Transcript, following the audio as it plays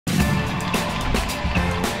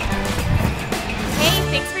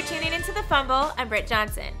Fumble, I'm Britt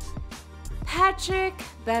Johnson. Patrick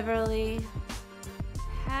Beverley.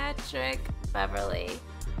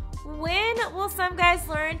 When will some guys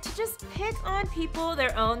learn to just pick on people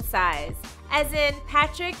their own size? As in,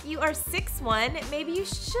 Patrick, you are 6'1", maybe you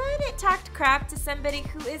shouldn't talk crap to somebody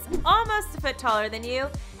who is almost a foot taller than you,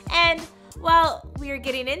 and while we are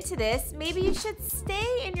getting into this, maybe you should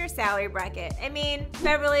stay in your salary bracket. I mean,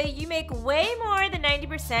 Beverley, you make way more than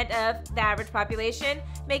 90% of the average population,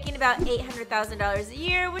 making about $800,000 a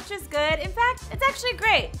year, which is good. In fact, it's actually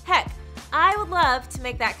great. Heck, I would love to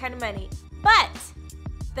make that kind of money. But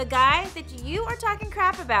the guy that you are talking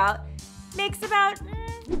crap about makes about,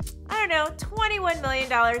 I don't know, $21 million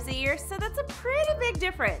a year, so that's a pretty big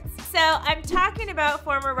difference. So I'm talking about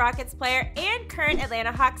former Rockets player and current Atlanta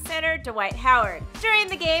Hawks center, Dwight Howard. During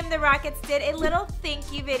the game, the Rockets did a little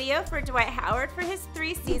thank you video for Dwight Howard for his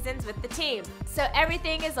 3 seasons with the team. So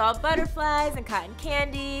everything is all butterflies and cotton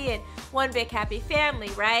candy and one big happy family,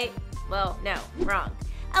 right? Well, no, wrong.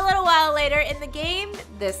 A little while later in the game,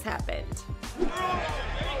 this happened.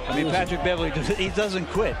 I mean, Patrick Beverley, he doesn't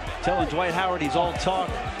quit. Telling Dwight Howard he's all talk,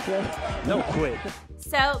 no quit.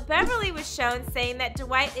 So Beverley was shown saying that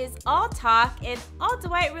Dwight is all talk, and all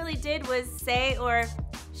Dwight really did was say or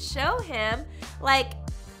show him, like,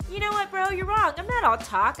 you know what, bro, you're wrong. I'm not all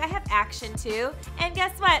talk. I have action too. And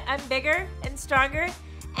guess what? I'm bigger and stronger,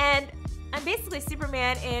 and I'm basically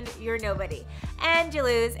Superman, and you're nobody. And you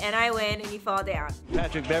lose, and I win, and you fall down.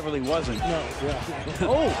 Patrick Beverley wasn't. No, yeah.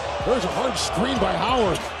 Oh, there's a hard screen by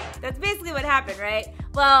Howard. That's basically what happened, right?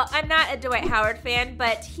 Well, I'm not a Dwight Howard fan,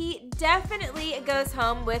 but he definitely goes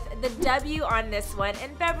home with the W on this one.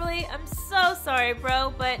 And Beverley, I'm so sorry,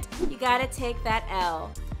 bro, but you gotta take that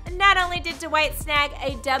L. And not only did Dwight snag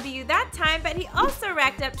a W that time, but he also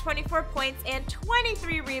racked up 24 points and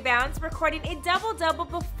 23 rebounds, recording a double-double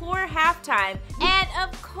before halftime. And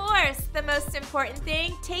of course, the most important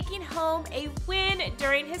thing, taking home a win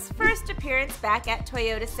during his first appearance back at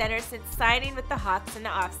Toyota Center since signing with the Hawks in the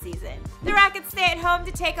offseason. The Rockets stay at home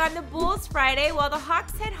to take on the Bulls Friday, while the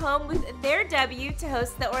Hawks head home with their W to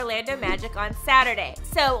host the Orlando Magic on Saturday.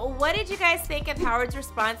 So what did you guys think of Howard's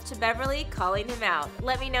response to Beverley calling him out?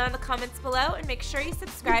 Let me know in the comments below, and make sure you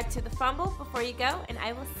subscribe to The Fumble before you go, and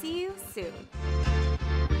I will see you soon.